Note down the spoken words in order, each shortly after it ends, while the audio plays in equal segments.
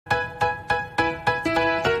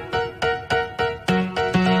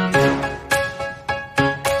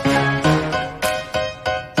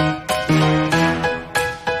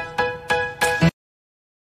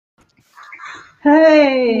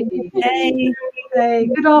Penny. Hey,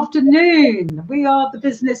 good afternoon. We are the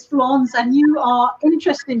Business Blondes, and you are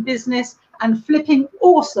interested in business and flipping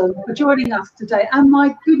awesome for joining us today. And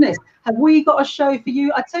my goodness, have we got a show for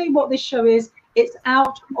you? I tell you what this show is. It's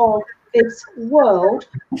out of this world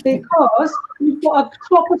because we've got a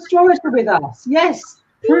top astrologer with us. Yes,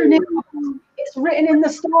 Prue Nichols. It's written in the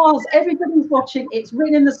stars. Everybody's watching. It's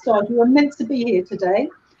written in the stars. You are meant to be here today.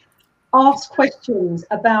 Ask questions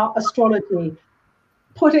about astrology.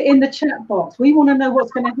 Put it in the chat box. We want to know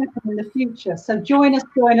what's going to happen in the future. So join us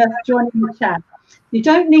in the chat. You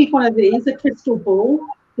don't need one of these, a crystal ball.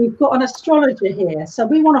 We've got an astrologer here. So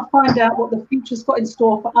we want to find out what the future's got in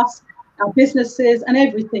store for us, our businesses, and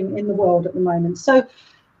everything in the world at the moment. So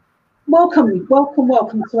welcome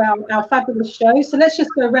to our fabulous show. So let's just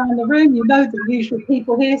go around the room. You know the usual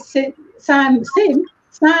people here, Sam,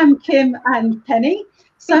 Kim, and Penny.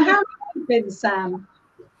 So how have you been, Sam?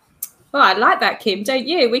 Well, I like that, Kim, don't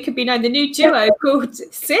you? We could be known the new duo called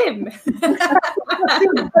Sim.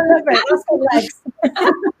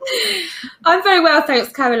 I'm very well,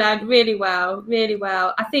 thanks, Caroline. Really well, really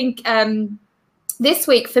well. I think this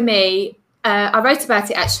week for me, I wrote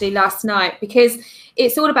about it actually last night because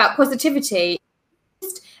it's all about positivity.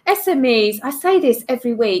 SMEs, I say this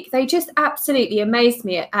every week, they just absolutely amaze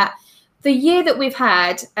me at the year that we've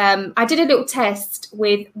had. I did a little test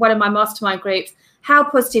with one of my mastermind groups. How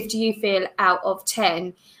positive do you feel out of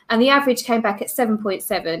 10? And the average came back at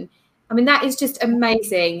 7.7. I mean, that is just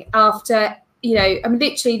amazing after,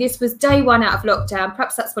 literally this was day one out of lockdown.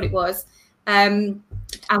 Perhaps that's what it was. And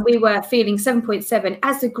we were feeling 7.7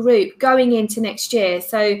 as a group going into next year.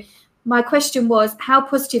 So my question was, how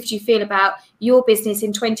positive do you feel about your business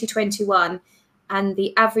in 2021? And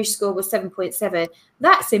the average score was 7.7.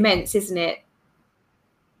 That's immense, isn't it?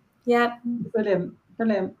 Yeah. Brilliant.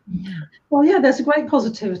 Well, yeah, there's a great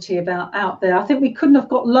positivity out there. I think we couldn't have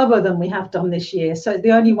got lower than we have done this year. So the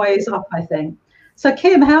only way is up, I think. So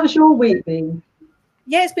Kim, how's your week been?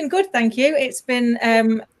 Yeah, it's been good, thank you. It's been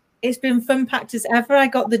fun packed as ever. I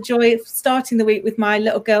got the joy of starting the week with my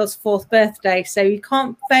little girl's 4th birthday. So you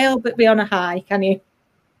can't fail but be on a high, can you?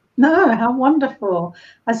 No, how wonderful.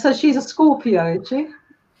 And so she's a Scorpio, is she?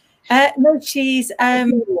 No, she's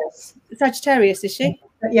Sagittarius, is she?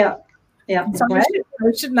 Yeah. Sorry,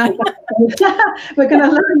 shouldn't I? We're going to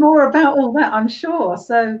learn more about all that, I'm sure.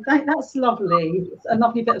 So that's lovely. It's a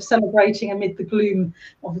lovely bit of celebrating amid the gloom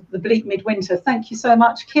of the bleak midwinter. Thank you so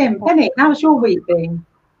much, Kim. Penny, how's your week been?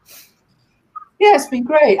 Yeah, it's been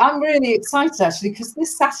great. I'm really excited actually because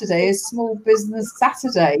this Saturday is Small Business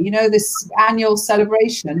Saturday. You know, this annual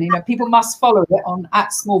celebration. You know, people must follow it on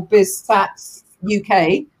 @SmallBizSats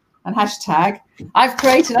UK and hashtag. I've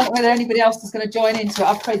created, I don't know whether anybody else is going to join into it.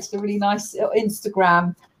 I've created a really nice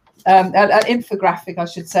Instagram, an infographic, I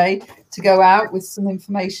should say, to go out with some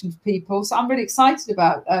information for people. So I'm really excited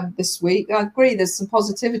about this week. I agree, there's some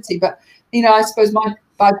positivity, but I suppose my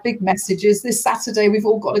big message is this Saturday we've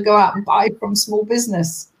all got to go out and buy from small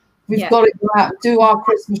business. We've got to go out and do our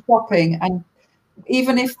Christmas shopping, and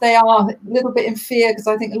even if they are a little bit in fear, because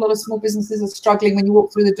I think a lot of small businesses are struggling when you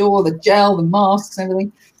walk through the door, the gel, the masks, and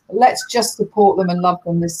everything. Let's just support them and love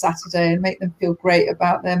them this Saturday and make them feel great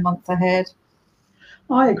about their month ahead.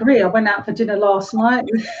 I agree. I went out for dinner last night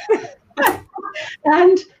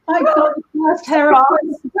and I got the first hair of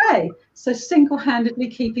today. So single-handedly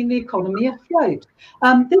keeping the economy afloat.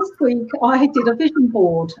 This week I did a vision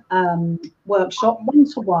board workshop,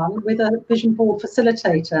 one-to-one, with a vision board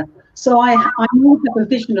facilitator. So I now have a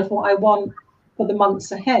vision of what I want for the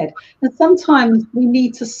months ahead. And sometimes we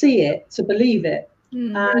need to see it to believe it.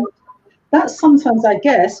 And that's sometimes, I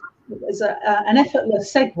guess, is an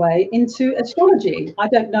effortless segue into astrology. I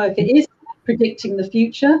don't know if it is predicting the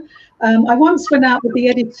future. I once went out with the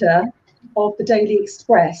editor of the Daily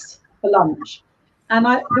Express for lunch, and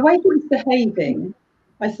the way he was behaving,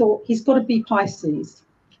 I thought he's got to be Pisces.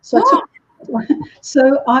 So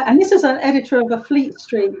and this is an editor of a Fleet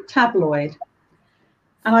Street tabloid.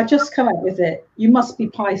 And I just come up with it. You must be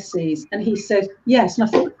Pisces. And he said, yes. And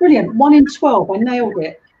I thought, brilliant. 1 in 12. I nailed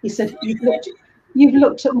it. He said, you've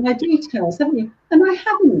looked at my details, haven't you? And I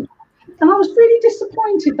hadn't. And I was really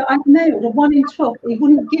disappointed that I'd nailed a 1 in 12. He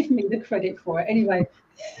wouldn't give me the credit for it. Anyway,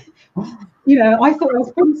 I thought I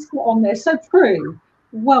was pretty spot on there. So Prue,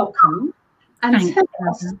 welcome. And tell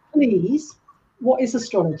us, please, what is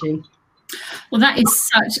astrology? Well, that is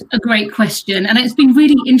such a great question. And it's been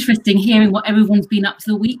really interesting hearing what everyone's been up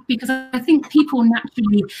to the week, because I think people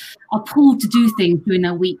naturally are pulled to do things during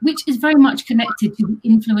their week, which is very much connected to the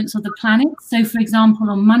influence of the planet. So, for example,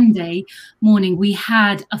 on Monday morning, we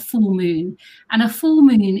had a full moon. And a full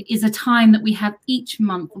moon is a time that we have each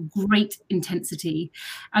month of great intensity.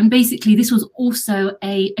 And basically, this was also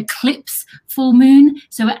a eclipse full moon.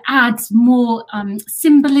 So it adds more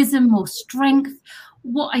symbolism, more strength.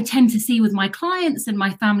 What I tend to see with my clients and my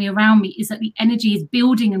family around me is that the energy is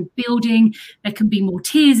building and building. There can be more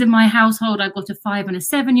tears in my household. I've got a 5 and a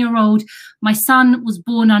 7-year-old. My son was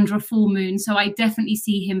born under a full moon, so I definitely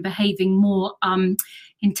see him behaving more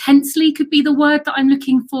intensely, could be the word that I'm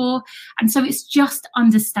looking for. And so it's just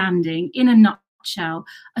understanding, in a nutshell,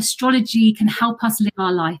 astrology can help us live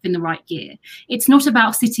our life in the right gear. It's not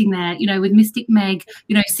about sitting there, with Mystic Meg,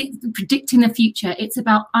 predicting the future. It's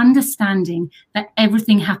about understanding that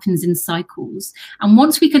everything happens in cycles. And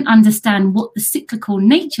once we can understand what the cyclical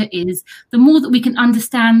nature is, the more that we can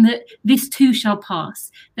understand that this too shall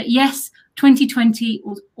pass. That yes, 2020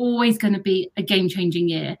 was always going to be a game-changing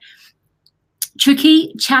year.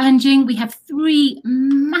 Tricky, challenging. We have 3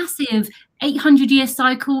 massive 800-year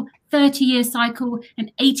cycle, 30-year cycle, and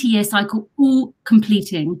 80-year cycle all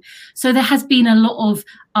completing. So there has been a lot of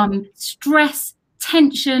stress,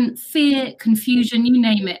 tension, fear, confusion, you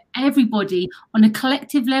name it, everybody on a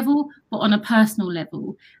collective level, but on a personal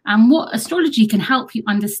level. And what astrology can help you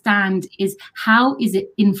understand is how is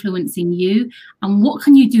it influencing you and what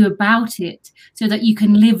can you do about it so that you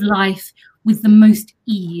can live life with the most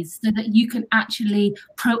ease, so that you can actually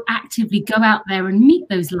proactively go out there and meet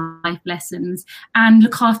those life lessons and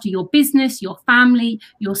look after your business, your family,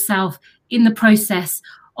 yourself in the process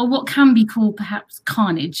of what can be called perhaps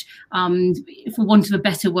carnage, for want of a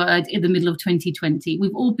better word, in the middle of 2020.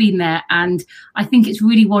 We've all been there, and I think it's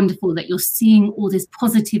really wonderful that you're seeing all this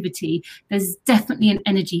positivity. There's definitely an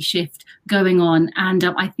energy shift going on, and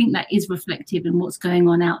I think that is reflective in what's going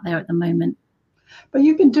on out there at the moment. But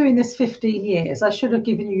you've been doing this 15 years. I should have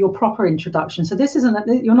given you your proper introduction. So this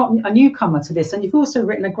isn't, you're not a newcomer to this. And you've also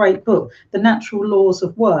written a great book, The Natural Laws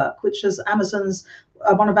of Work, which is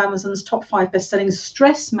one of Amazon's top 5 best-selling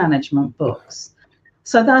stress management books.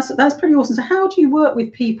 So that's pretty awesome. So how do you work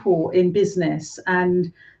with people in business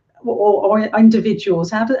and or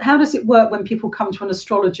individuals? How does it work when people come to an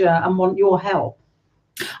astrologer and want your help?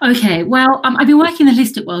 Okay, well, I've been working in the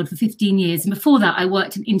holistic world for 15 years. And before that, I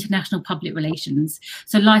worked in international public relations.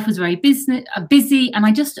 So life was very busy, and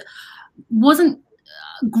I just wasn't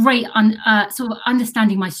great on sort of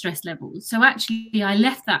understanding my stress levels. So actually, I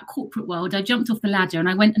left that corporate world. I jumped off the ladder and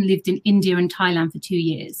I went and lived in India and Thailand for 2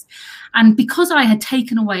 years. And because I had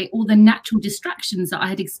taken away all the natural distractions that I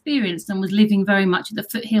had experienced and was living very much at the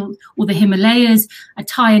foothills or the Himalayas, a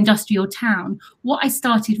Thai industrial town, what I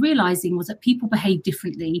started realizing was that people behave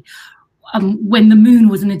differently when the moon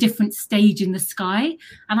was in a different stage in the sky.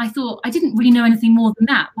 And I thought, I didn't really know anything more than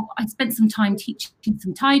that. But I spent some time teaching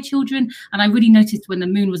some Thai children, and I really noticed when the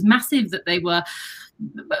moon was massive that they were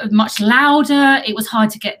much louder. It was hard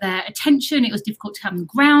to get their attention. It was difficult to have them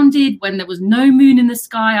grounded. When there was no moon in the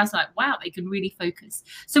sky, I was like, wow, they can really focus.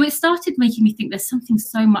 So it started making me think there's something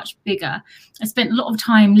so much bigger. I spent a lot of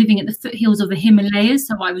time living at the foothills of the Himalayas,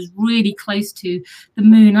 so I was really close to the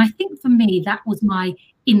moon. I think for me, that was my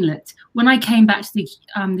inlet. When I came back to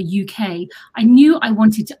the UK, I knew I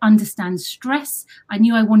wanted to understand stress. I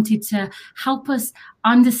knew I wanted to help us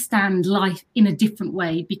understand life in a different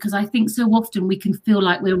way, because I think so often we can feel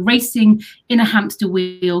like we're racing in a hamster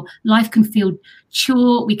wheel. Life can feel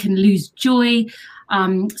chore, we can lose joy.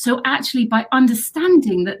 So actually, by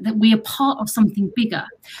understanding that we are part of something bigger.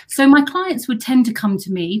 So my clients would tend to come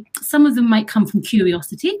to me. Some of them might come from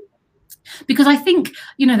curiosity, because I think,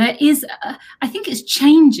 there is, I think it's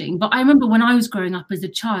changing. But I remember when I was growing up as a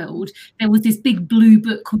child, there was this big blue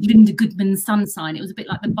book called Linda Goodman's Sun Sign. It was a bit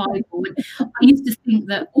like the Bible. And I used to think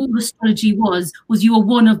that all astrology was you were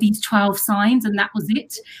one of these 12 signs and that was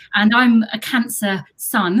it. And I'm a Cancer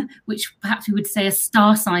sun, which perhaps we would say a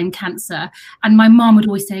star sign Cancer. And my mum would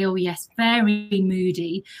always say, oh yes, very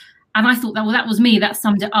moody. And I thought that was me, that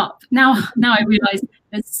summed it up. Now I realize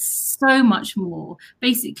there's so much more.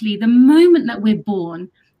 Basically, the moment that we're born,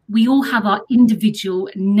 we all have our individual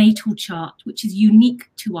natal chart, which is unique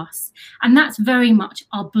to us. And that's very much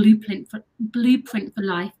our blueprint blueprint for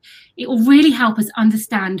life. It will really help us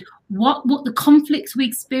understand what the conflicts we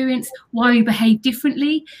experience, why we behave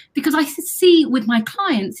differently. Because I see with my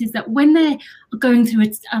clients is that when they're going through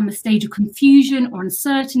a stage of confusion or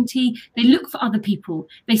uncertainty, they look for other people.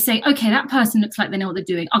 They say, okay, that person looks like they know what they're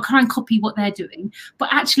doing. I'll try and copy what they're doing. But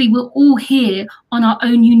actually, we're all here on our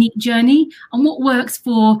own unique journey. And what works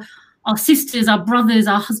for our sisters, our brothers,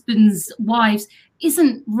 our husbands, wives,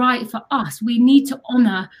 isn't right for us. We need to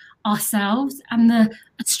honor ourselves. And the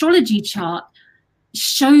astrology chart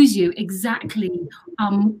shows you exactly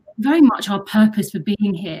very much our purpose for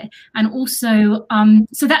being here. And also,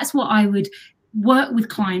 so that's what I would work with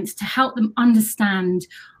clients to help them understand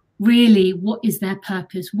really what is their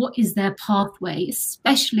purpose, what is their pathway,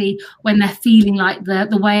 especially when they're feeling like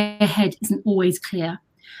the way ahead isn't always clear.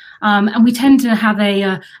 And we tend to have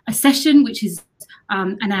a session, which is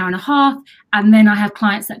an hour and a half, and then I have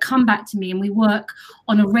clients that come back to me and we work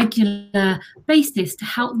on a regular basis to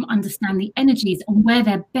help them understand the energies and where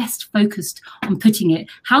they're best focused on putting it.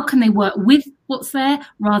 How can they work with what's there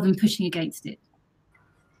rather than pushing against it?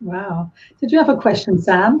 Wow. Did you have a question,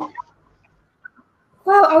 Sam?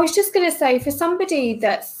 Well, I was just going to say, for somebody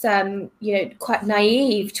that's, quite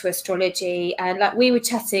naive to astrology, and like we were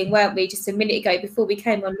chatting, weren't we, just a minute ago before we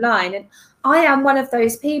came online, and I am one of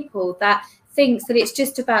those people that thinks that it's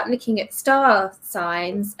just about looking at star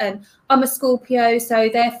signs, and I'm a Scorpio, so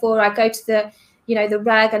therefore I go to the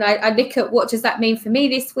rag and I look at what does that mean for me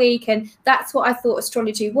this week, and that's what I thought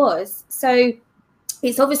astrology was. So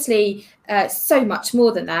it's obviously so much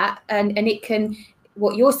more than that, and it can,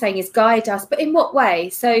 what you're saying is guide us, but in what way?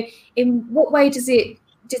 So in what way does it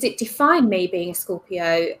define me being a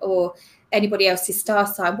Scorpio or anybody else's star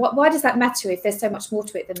sign? Why does that matter if there's so much more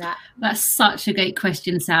to it than that? That's such a great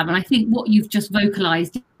question, Sam. And I think what you've just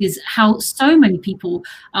vocalized is how so many people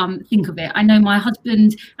think of it. I know my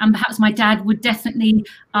husband and perhaps my dad would definitely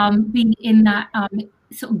be in that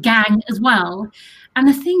sort of gang as well. And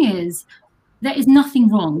the thing is, there is nothing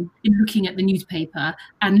wrong in looking at the newspaper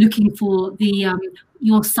and looking for the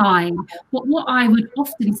your sign. What I would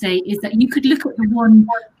often say is that you could look at the one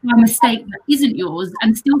mistake that isn't yours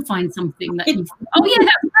and still find something that is, oh yeah,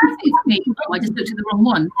 that's perfect for me. Oh, I just looked at the wrong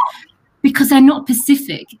one. Because they're not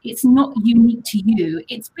specific. It's not unique to you.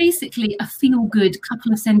 It's basically a feel-good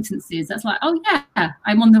couple of sentences that's like, oh yeah,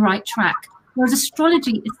 I'm on the right track. Whereas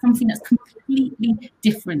astrology is something that's completely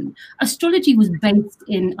different. Astrology was based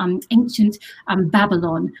in ancient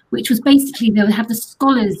Babylon, which was basically, they would have the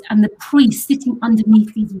scholars and the priests sitting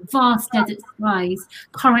underneath these vast desert skies,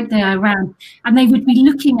 current day around, and they would be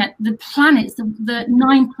looking at the planets, the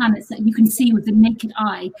 9 planets that you can see with the naked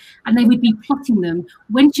eye, and they would be plotting them.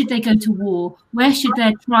 When should they go to war? Where should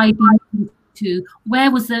their tribe be looking to?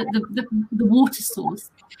 Where was the water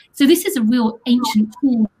source? So this is a real ancient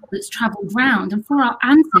tool that's traveled round, and for our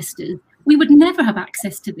ancestors we would never have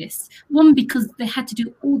access to this. One, because they had to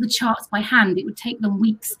do all the charts by hand. It would take them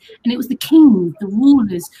weeks, and it was the kings, the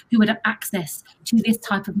rulers, who would have access to this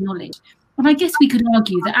type of knowledge. And I guess we could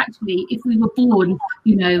argue that actually if we were born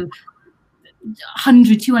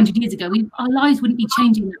 100, 200 years ago, our lives wouldn't be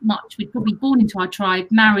changing that much. We'd probably born into our tribe,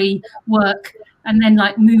 marry, work, and then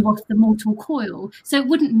like move off the mortal coil. So it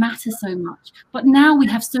wouldn't matter so much. But now we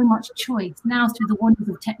have so much choice. Now through the wonders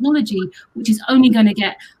of technology, which is only going to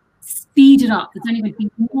get speeded up, there's only going to be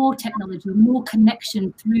more technology, more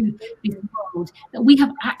connection through this world, that we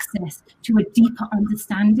have access to a deeper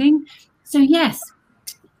understanding. So yes,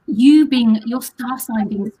 you being, your star sign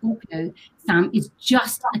being Scorpio, Sam, is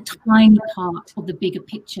just a tiny part of the bigger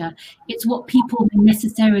picture. It's what people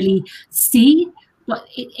necessarily see, but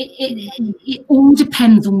it all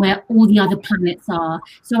depends on where all the other planets are.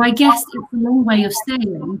 So I guess it's a long way of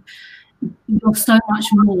saying you're so much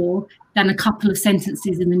more than a couple of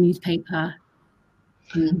sentences in the newspaper.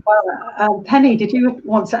 Well, Penny, did you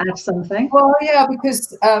want to add something? Well, yeah,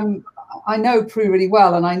 because I know Prue really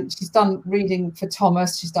well, and she's done reading for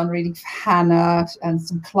Thomas, she's done reading for Hannah and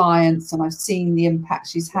some clients, and I've seen the impact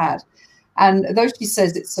she's had. And though she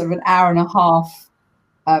says it's sort of an hour and a half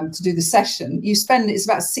to do the session, it's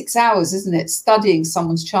about 6 hours, isn't it, studying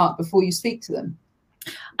someone's chart before you speak to them?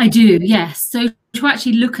 I do, yes. So to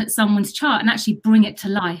actually look at someone's chart and actually bring it to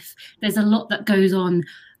life, there's a lot that goes on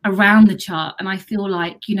around the chart. And I feel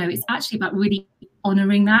like, it's actually about really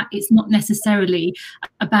honoring that. It's not necessarily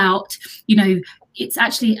about, it's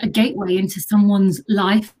actually a gateway into someone's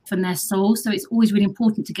life and their soul. So it's always really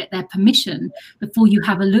important to get their permission before you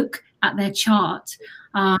have a look at their chart,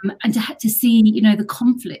 and to see, you know, the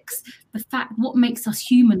conflicts, the fact, what makes us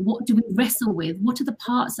human, what do we wrestle with, what are the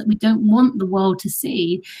parts that we don't want the world to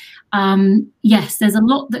see. Yes, there's a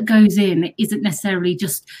lot that goes in. It isn't necessarily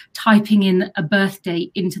just typing in a birth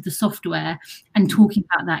date into the software and talking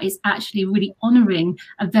about that. It's actually really honouring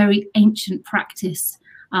a very ancient practice,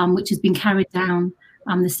 which has been carried down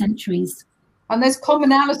the centuries. And there's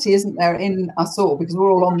commonality, isn't there, in us all, because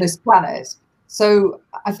we're all on this planet. So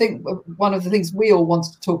I think one of the things we all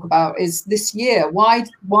wanted to talk about is this year. Why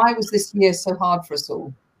was this year so hard for us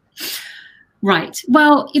all? Right.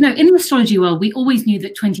 Well, you know, in the astrology world, we always knew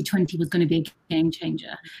that 2020 was going to be a game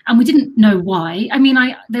changer, and we didn't know why. I mean,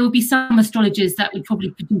 there would be some astrologers that would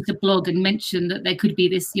probably produce a blog and mention that there could be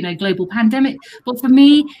this, you know, global pandemic. But for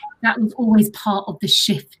me, that was always part of the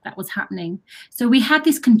shift that was happening. So we had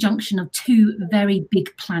this conjunction of two very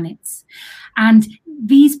big planets, and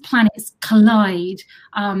these planets collide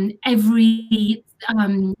every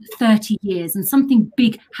 30 years, and something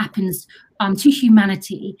big happens to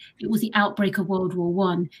humanity. It was the outbreak of World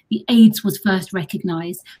War I. The AIDS was first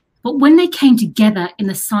recognized. But when they came together in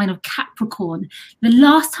the sign of Capricorn, the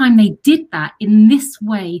last time they did that in this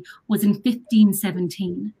way was in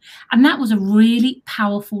 1517. And that was a really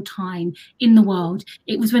powerful time in the world.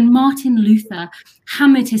 It was when Martin Luther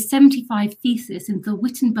hammered his 75 thesis into the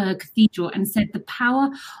Wittenberg Cathedral and said the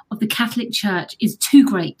power of the Catholic Church is too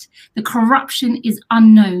great. The corruption is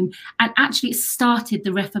unknown. And actually it started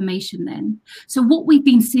the Reformation then. So what we've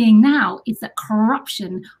been seeing now is that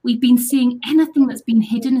corruption, we've been seeing anything that's been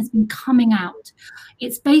hidden has been coming out.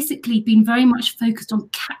 It's basically been very much focused on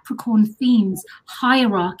Capricorn themes,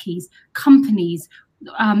 hierarchies, companies,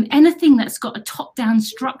 anything that's got a top-down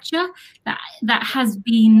structure that has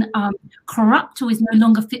been corrupt or is no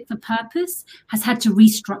longer fit for purpose has had to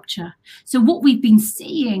restructure. So what we've been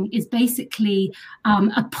seeing is basically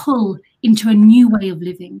a pull into a new way of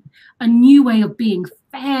living, a new way of being,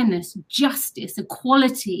 fairness, justice,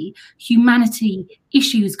 equality, humanity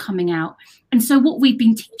issues coming out. And so what we've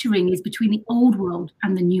been teetering is between the old world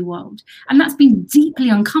and the new world. And that's been deeply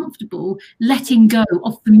uncomfortable, letting go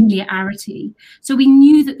of familiarity. So we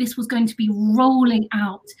knew that this was going to be rolling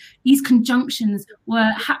out. These conjunctions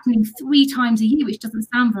were happening 3 times a year, which doesn't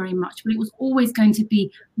sound very much, but it was always going to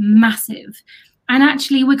be massive. And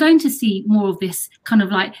actually, we're going to see more of this kind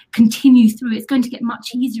of like continue through. It's going to get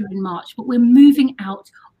much easier in March, but we're moving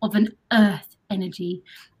out of an earth energy.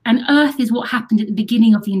 And earth is what happened at the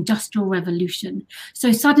beginning of the Industrial Revolution.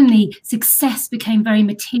 So suddenly success became very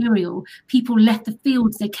material. People left the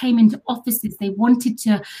fields, they came into offices, they wanted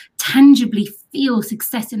to tangibly feel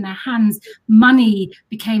success in their hands. Money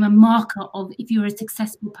became a marker of if you're a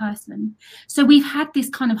successful person. So we've had this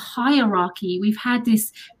kind of hierarchy. We've had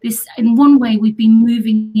this in one way, we've been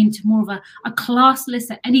moving into more of a classless,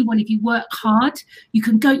 that anyone, if you work hard, you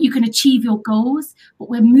can achieve your goals, but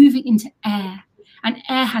we're moving into air. And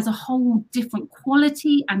air has a whole different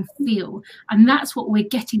quality and feel. And that's what we're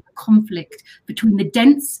getting, the conflict between the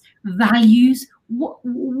dense values.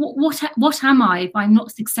 What am I if I'm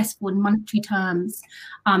not successful in monetary terms?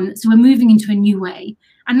 So we're moving into a new way.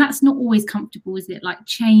 And that's not always comfortable, is it? Like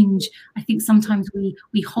change, I think sometimes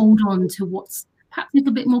we hold on to what's perhaps a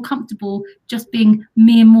little bit more comfortable, just being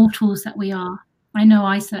mere mortals that we are. I know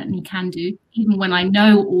I certainly can do, even when I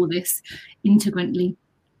know all this integrally.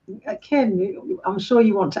 Kim, I'm sure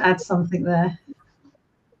you want to add something there.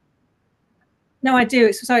 No, I do.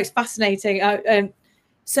 It's fascinating,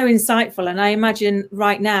 so insightful, and I imagine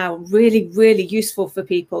right now really, really useful for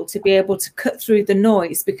people to be able to cut through the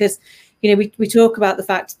noise, because you know we talk about the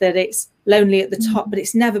fact that it's lonely at the top, but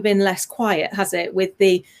it's never been less quiet, has it? With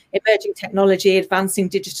the emerging technology, advancing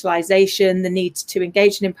digitalization, the need to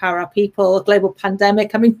engage and empower our people, a global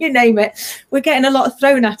pandemic, I mean, you name it, we're getting a lot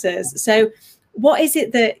thrown at us. So what is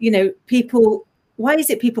it that, you know, why is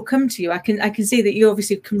it people come to you? I can see that you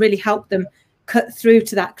obviously can really help them cut through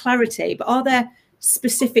to that clarity, but are there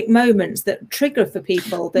specific moments that trigger for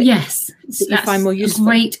people that, yes, that you find more useful?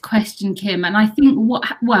 A great question, Kim. And I think what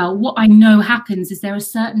I know happens is there are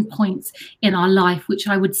certain points in our life which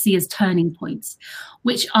I would see as turning points,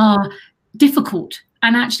 which are difficult.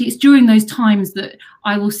 And actually, it's during those times that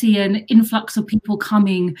I will see an influx of people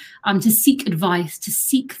coming to seek advice, to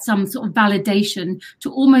seek some sort of validation,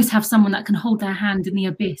 to almost have someone that can hold their hand in the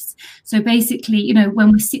abyss. So basically, you know,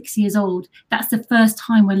 when we're 6 years old, that's the first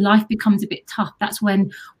time when life becomes a bit tough. That's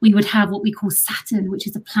when we would have what we call Saturn, which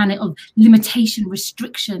is a planet of limitation,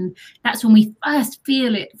 restriction. That's when we first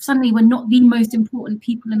feel it. Suddenly we're not the most important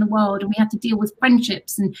people in the world, and we have to deal with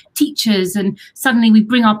friendships and teachers, and suddenly we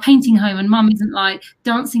bring our painting home and mum isn't like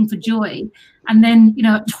dancing for joy. And then, you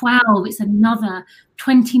know, at 12, it's another.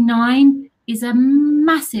 29 is a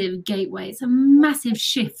massive gateway. It's a massive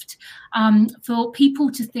shift for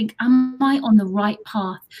people to think, am I on the right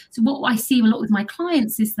path? So what I see a lot with my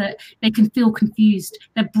clients is that they can feel confused.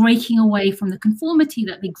 They're breaking away from the conformity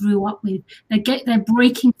that they grew up with. They're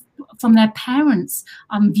breaking from their parents'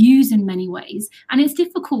 views in many ways. And it's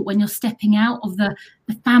difficult when you're stepping out of the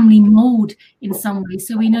family mold in some ways.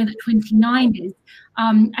 So we know that 29 is,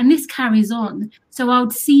 and this carries on. So I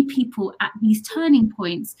would see people at these turning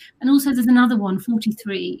points. And also there's another one,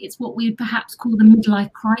 43. It's what we would perhaps call the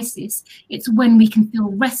midlife crisis. It's when we can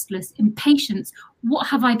feel restless, impatience. What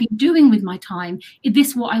have I been doing with my time? Is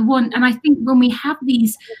this what I want? And I think when we have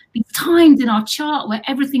these times in our chart where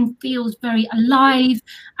everything feels very alive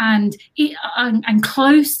and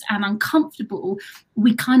close and uncomfortable,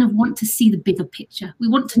 we kind of want to see the bigger picture. We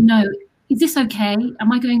want to know, is this okay?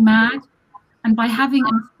 Am I going mad? And by having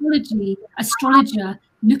an astrologer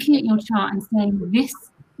looking at your chart and saying, this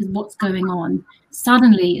is what's going on,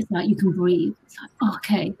 suddenly it's like you can breathe. It's like, oh,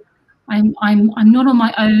 okay, I'm not on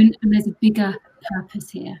my own, and there's a bigger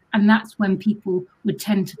purpose here. And that's when people would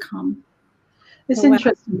tend to come. It's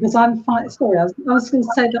interesting because I was going to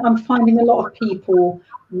say that I'm finding a lot of people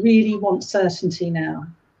really want certainty now.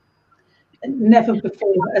 Never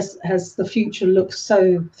before has the future looked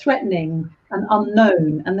so threatening and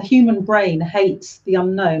unknown, and the human brain hates the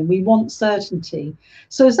unknown. We want certainty.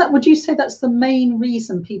 So would you say that's the main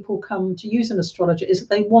reason people come to use an astrologer, is that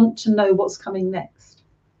they want to know what's coming next?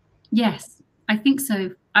 Yes, I think so.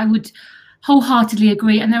 I would wholeheartedly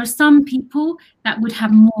agree. And there are some people that would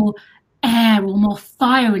have more air or more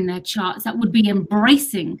fire in their charts, that would be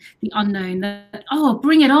embracing the unknown, that, oh,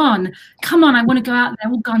 bring it on, come on, I want to go out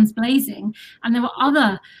there all guns blazing. And there are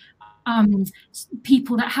other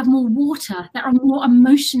people that have more water, that are more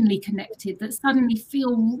emotionally connected, that suddenly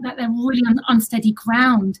feel that they're really on unsteady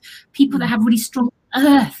ground. People that have really strong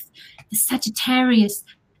earth, the Sagittarius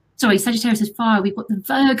is fire. We've got the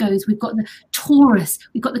Virgos, we've got the Taurus,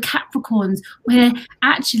 we've got the Capricorns, where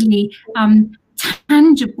actually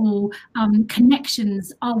tangible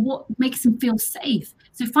connections are what makes them feel safe.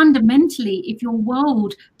 So fundamentally, if your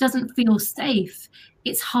world doesn't feel safe,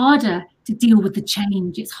 it's harder to deal with the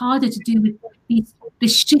change. It's harder to deal with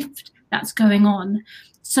this shift that's going on.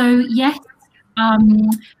 So yes,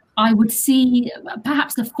 I would see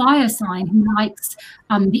perhaps the fire sign who likes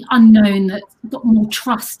the unknown, that's got more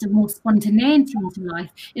trust and more spontaneity into life,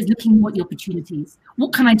 is looking at what the opportunities.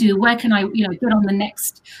 What can I do? Where can I, get on the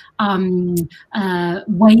next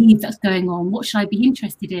wave that's going on? What should I be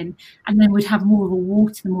interested in? And then we'd have more of a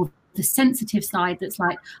water, more of the sensitive side that's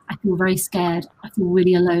like, I feel very scared. I feel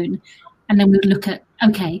really alone. And then we'd look at,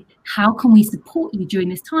 okay, how can we support you during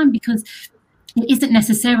this time? Because it isn't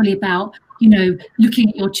necessarily about, looking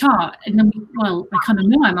at your chart and then, I kind of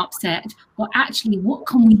know I'm upset, but actually what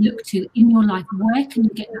can we look to in your life? Where can you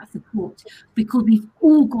get that support? Because we've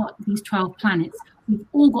all got these 12 planets. We've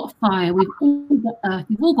all got fire, we've all got earth,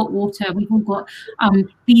 we've all got water, we've all got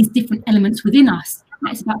these different elements within us.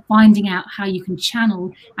 And it's about finding out how you can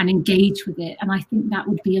channel and engage with it. And I think that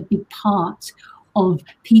would be a big part of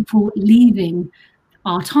people leaving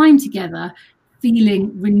our time together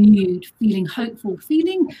feeling renewed, feeling hopeful,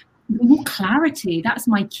 feeling more clarity. That's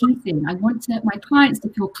my key thing. I want my clients to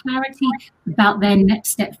feel clarity about their next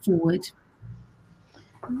step forward.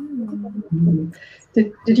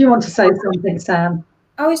 Did you want to say something, Sam?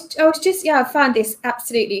 I was just, I found this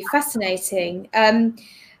absolutely fascinating. And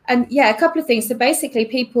a couple of things. So basically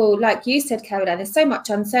people, like you said, Caroline, there's so much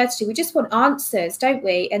uncertainty. We just want answers, don't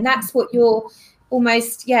we? And that's what you're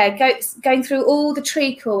almost, going through all the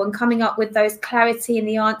treacle and coming up with those clarity and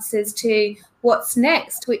the answers to what's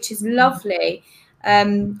next, which is lovely. I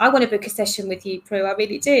want to book a session with you, Prue, I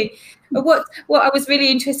really do. But what I was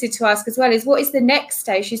really interested to ask as well is, what is the next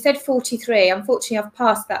stage? You said 43. Unfortunately, I've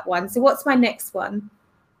passed that one. So what's my next one?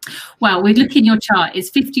 Well, we look in your chart. It's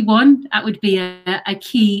 51. That would be a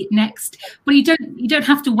key next. But you don't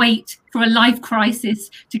have to wait for a life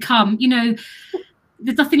crisis to come.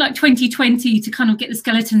 there's nothing like 2020 to kind of get the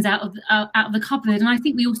skeletons out of the cupboard. And I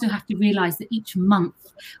think we also have to realize that each month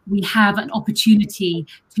we have an opportunity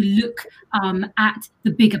to look at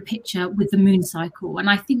the bigger picture with the moon cycle. And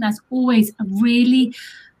I think that's always a really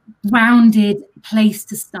grounded place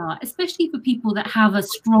to start, especially for people that have a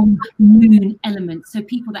strong moon element. So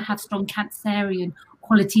people that have strong Cancerian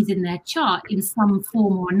qualities in their chart in some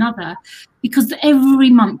form or another, because every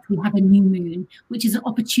month we have a new moon, which is an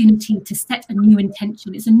opportunity to set a new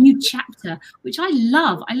intention. It's a new chapter, which I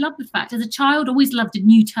love. I love the fact, as a child, I always loved a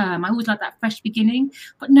new term. I always loved that fresh beginning.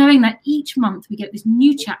 But knowing that each month we get this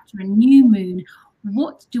new chapter, a new moon,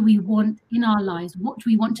 what do we want in our lives? What do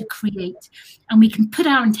we want to create? And we can put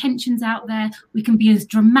our intentions out there. We can be as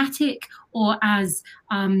dramatic or as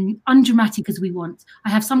undramatic as we want. I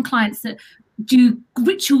have some clients that do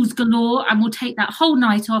rituals galore and will take that whole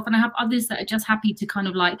night off, and I have others that are just happy to kind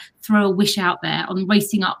of like throw a wish out there on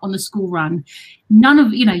racing up on the school run. None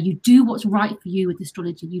of, you do what's right for you with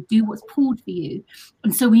astrology. You do what's pulled for you.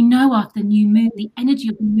 And so we know after new moon, the energy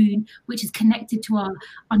of the moon, which is connected to our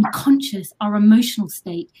unconscious, our emotional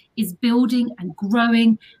state, is building and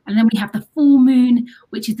growing. And then we have the full moon,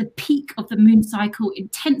 which is the peak of the moon cycle: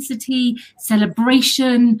 intensity,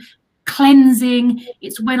 celebration, cleansing.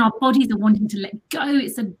 It's when our bodies are wanting to let go.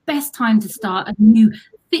 It's the best time to start a new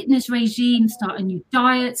fitness regime, start a new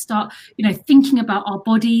diet, start thinking about our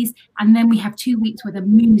bodies. And then we have 2 weeks where the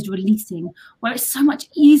moon is releasing, where it's so much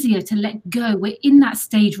easier to let go. We're in that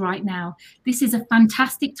stage right now. This is a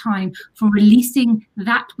fantastic time for releasing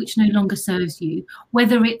that which no longer serves you,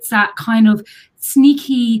 whether it's that kind of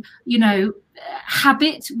sneaky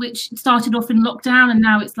habit which started off in lockdown and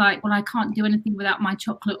now it's like, well, I can't do anything without my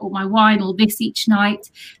chocolate or my wine or this each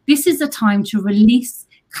night. This is a time to release,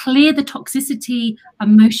 clear the toxicity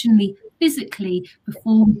emotionally, physically,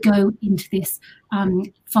 before we go into this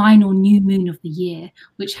final new moon of the year,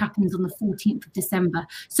 which happens on the 14th of December.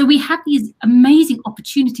 So we have these amazing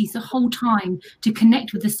opportunities the whole time to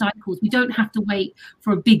connect with the cycles. We don't have to wait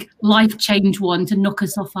for a big life change one to knock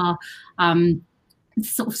us off our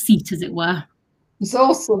sort of seat, as it were. It's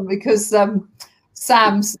awesome because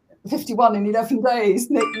Sam's 51 in 11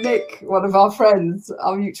 days. Nick, one of our friends,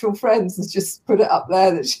 our mutual friends, has just put it up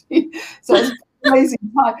there that she. So it's an amazing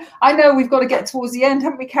time. I know we've got to get towards the end,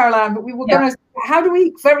 haven't we, Caroline? But we were going to. How do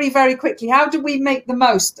we very, very quickly? How do we make the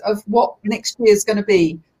most of what next year is going to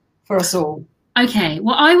be for us all? Okay,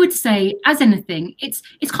 well, I would say, as anything, it's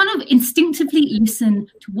kind of instinctively listen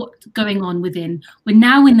to what's going on within. We're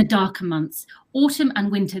now in the darker months, autumn and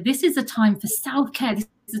winter. This is a time for self-care. This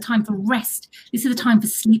is a time for rest. This is a time for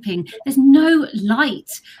sleeping. There's no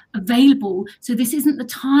light available. So this isn't the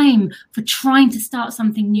time for trying to start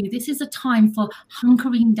something new. This is a time for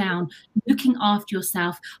hunkering down, looking after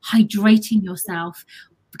yourself, hydrating yourself.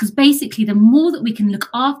 Because basically, the more that we can look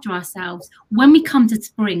after ourselves, when we come to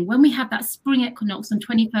spring, when we have that spring equinox on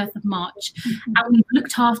 21st of March, and we've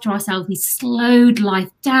looked after ourselves, we slowed life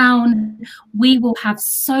down, we will have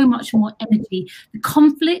so much more energy. The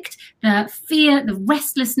conflict, the fear, the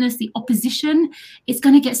restlessness, the opposition, it's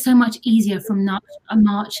going to get so much easier from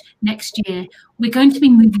March next year. We're going to be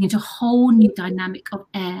moving into a whole new dynamic of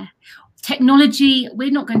air. Technology,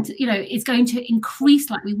 we're not going to, it's going to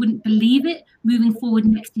increase like we wouldn't believe it moving forward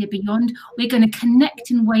next year beyond. We're going to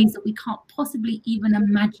connect in ways that we can't possibly even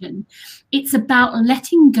imagine. It's about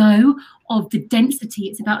letting go of the density.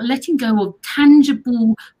 It's about letting go of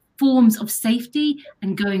tangible forms of safety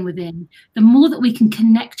and going within. The more that we can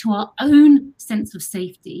connect to our own sense of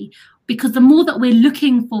safety, because the more that we're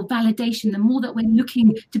looking for validation, the more that we're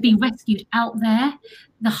looking to be rescued out there,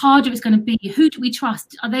 the harder it's going to be. Who do we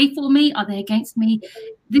trust? Are they for me? Are they against me?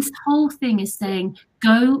 This whole thing is saying,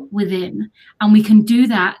 go within. And we can do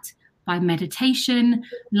that by meditation,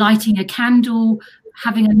 lighting a candle,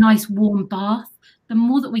 having a nice warm bath. The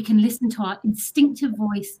more that we can listen to our instinctive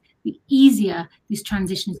voice, the easier this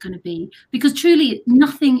transition is going to be. Because truly,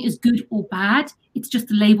 nothing is good or bad. It's just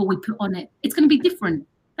the label we put on it. It's going to be different.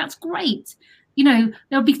 That's great.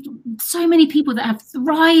 There'll be so many people that have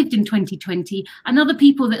thrived in 2020 and other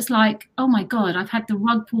people that's like, oh my God, I've had the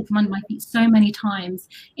rug pulled from under my feet so many times.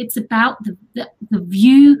 It's about the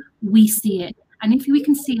view we see it. And if we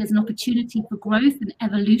can see it as an opportunity for growth and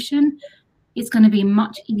evolution, it's going to be a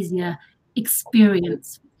much easier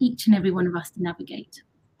experience for each and every one of us to navigate.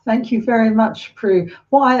 Thank you very much, Prue.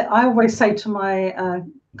 What I always say to my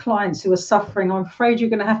clients who are suffering, I'm afraid you're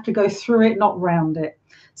going to have to go through it, not round it.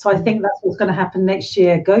 So I think that's what's going to happen next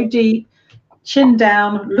year. Go deep, chin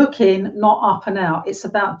down, look in, not up and out. It's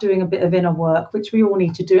about doing a bit of inner work, which we all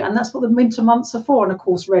need to do. And that's what the winter months are for. And of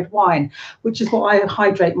course, red wine, which is what I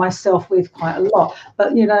hydrate myself with quite a lot.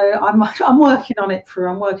 But, you know, I'm working on it, Prue.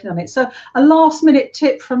 I'm working on it. So a last minute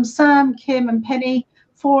tip from Sam, Kim and Penny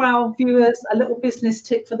for our viewers, a little business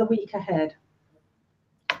tip for the week ahead.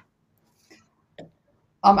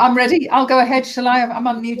 I'm ready. I'll go ahead, shall I? I'm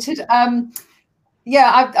unmuted.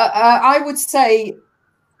 I would say,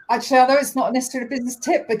 actually, although it's not necessarily a business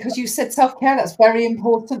tip, because you said self-care, that's very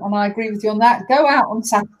important, and I agree with you on that. Go out on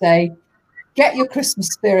Saturday, get your Christmas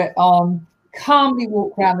spirit on, calmly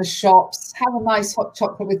walk around the shops, have a nice hot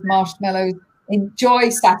chocolate with marshmallows, enjoy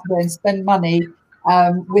Saturday and spend money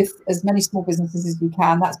with as many small businesses as you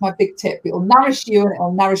can. That's my big tip. It will nourish you and it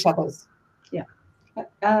will nourish others. Yeah.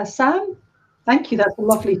 Sam, thank you. That's a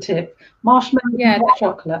lovely tip. Marshmallows and hot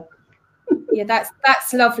chocolate. Yeah,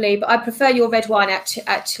 that's lovely, but I prefer your red wine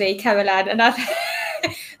actually, Carol-Anne, and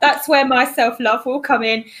that's where my self-love will come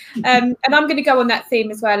in. And I'm going to go on that theme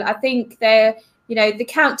as well. I think the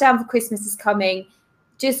countdown for Christmas is coming.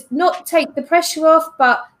 Just not take the pressure off,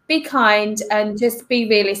 but be kind and just be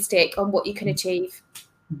realistic on what you can achieve.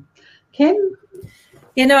 Kim?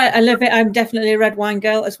 You know, I love it. I'm definitely a red wine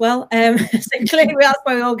girl as well. So clearly that's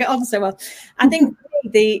why we all get on so well. I think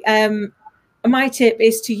my tip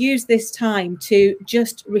is to use this time to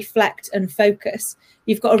just reflect and focus.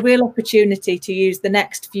 You've got a real opportunity to use the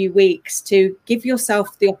next few weeks to give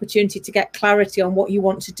yourself the opportunity to get clarity on what you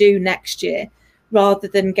want to do next year, rather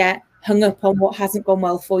than get hung up on what hasn't gone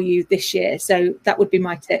well for you this year. So that would be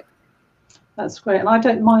my tip. That's great. And I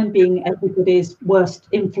don't mind being everybody's worst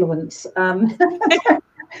influence. I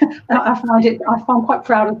find quite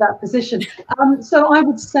proud of that position. So I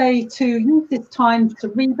would say to use this time to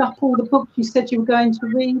read up all the books you said you were going to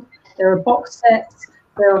read. There are box sets,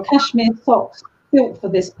 there are cashmere socks built for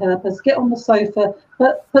this purpose. Get on the sofa,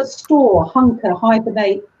 but store, hunker,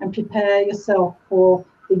 hibernate, and prepare yourself for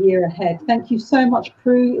the year ahead. Thank you so much,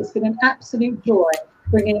 Prue. It's been an absolute joy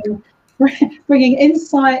bringing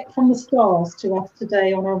insight from the stars to us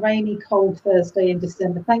today on a rainy, cold Thursday in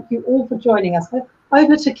December. Thank you all for joining us.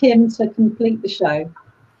 Over to Kim to complete the show.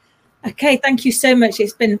 Okay, thank you so much.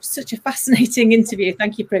 It's been such a fascinating interview.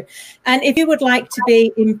 Thank you, Prue. And if you would like to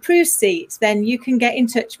be in Prue's seat, then you can get in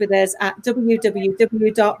touch with us at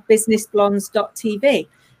www.businessblondes.tv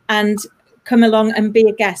and come along and be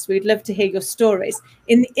a guest. We'd love to hear your stories.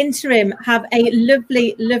 In the interim, have a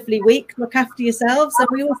lovely, lovely week. Look after yourselves, and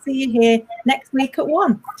we will see you here next week at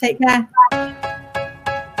 1. Take care.